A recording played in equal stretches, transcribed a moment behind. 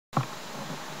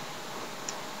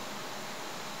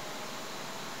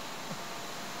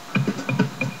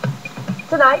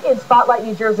Tonight in Spotlight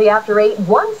New Jersey after 8,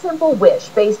 One Simple Wish,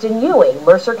 based in Ewing,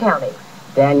 Mercer County.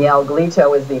 Danielle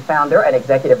Glito is the founder and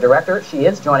executive director. She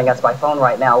is joining us by phone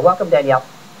right now. Welcome, Danielle.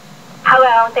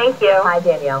 Hello, thank you. Hi,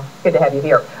 Danielle. Good to have you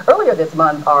here. Earlier this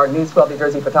month, our News 12 New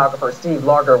Jersey photographer Steve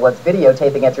Larger was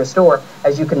videotaping at your store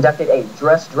as you conducted a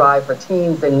dress drive for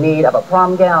teens in need of a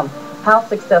prom gown. How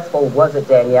successful was it,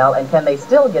 Danielle, and can they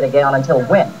still get a gown until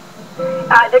when?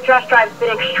 The dress drive's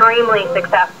been extremely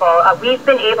successful. We've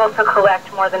been able to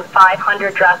collect more than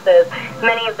 500 dresses,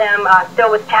 many of them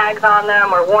still with tags on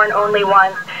them or worn-only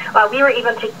ones. We were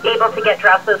even able to get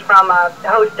dresses from a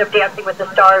host of Dancing with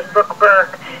the Stars, Brooke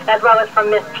Burke, as well as from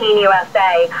Miss Teen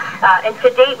USA. And to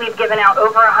date, we've given out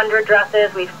over 100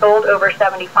 dresses. We've sold over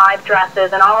 75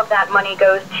 dresses, and all of that money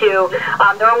goes to,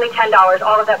 they're only $10,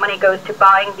 all of that money goes to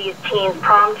buying these teens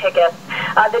prom tickets.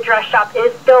 The dress shop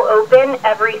is still open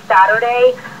every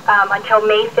Saturday until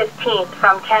May 15th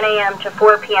from 10 a.m. to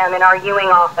 4 p.m. in our Ewing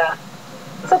office.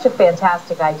 Such a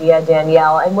fantastic idea,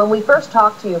 Danielle. And when we first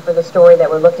talked to you for the story that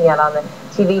we're looking at on the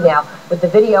TV now with the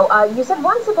video, you said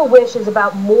One Simple Wish is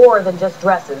about more than just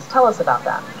dresses. Tell us about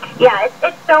that. Yeah,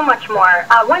 it's so much more.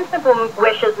 One Simple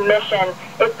Wish's mission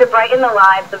is to brighten the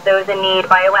lives of those in need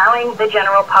by allowing the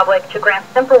general public to grant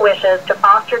simple wishes to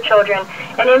foster children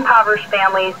and impoverished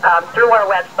families through our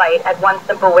website at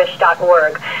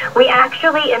onesimplewish.org. We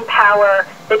actually empower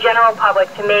the general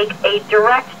public to make a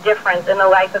direct difference in the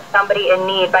life of somebody in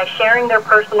need by sharing their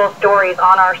personal stories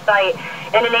on our site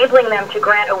and enabling them to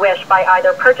grant a wish by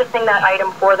either purchasing that item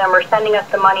for them or sending us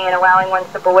the money and allowing One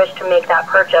Simple Wish to make that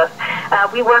purchase.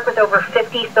 We work with over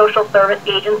 50 social service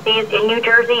agencies in New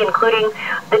Jersey, including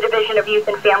the Division of Youth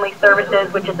and Family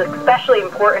Services, which is especially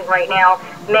important right now.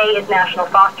 May is National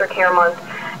Foster Care Month.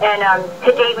 And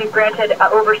to date, we've granted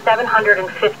over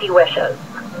 750 wishes.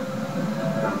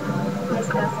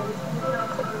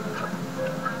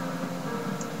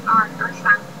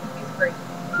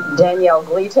 Danielle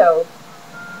Glito,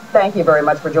 thank you very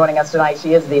much for joining us tonight.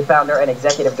 She is the founder and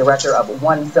executive director of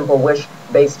One Simple Wish,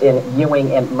 based in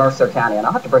Ewing in Mercer County. And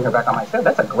I'll have to bring her back on my show.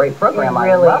 That's a great program. It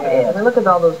really I love it. I mean, look at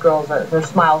all those girls, their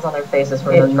smiles on their faces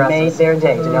for those dresses. It made their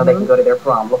day to know they can go to their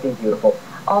prom looking beautiful.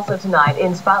 Also tonight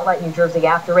in Spotlight New Jersey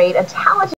after 8, a talented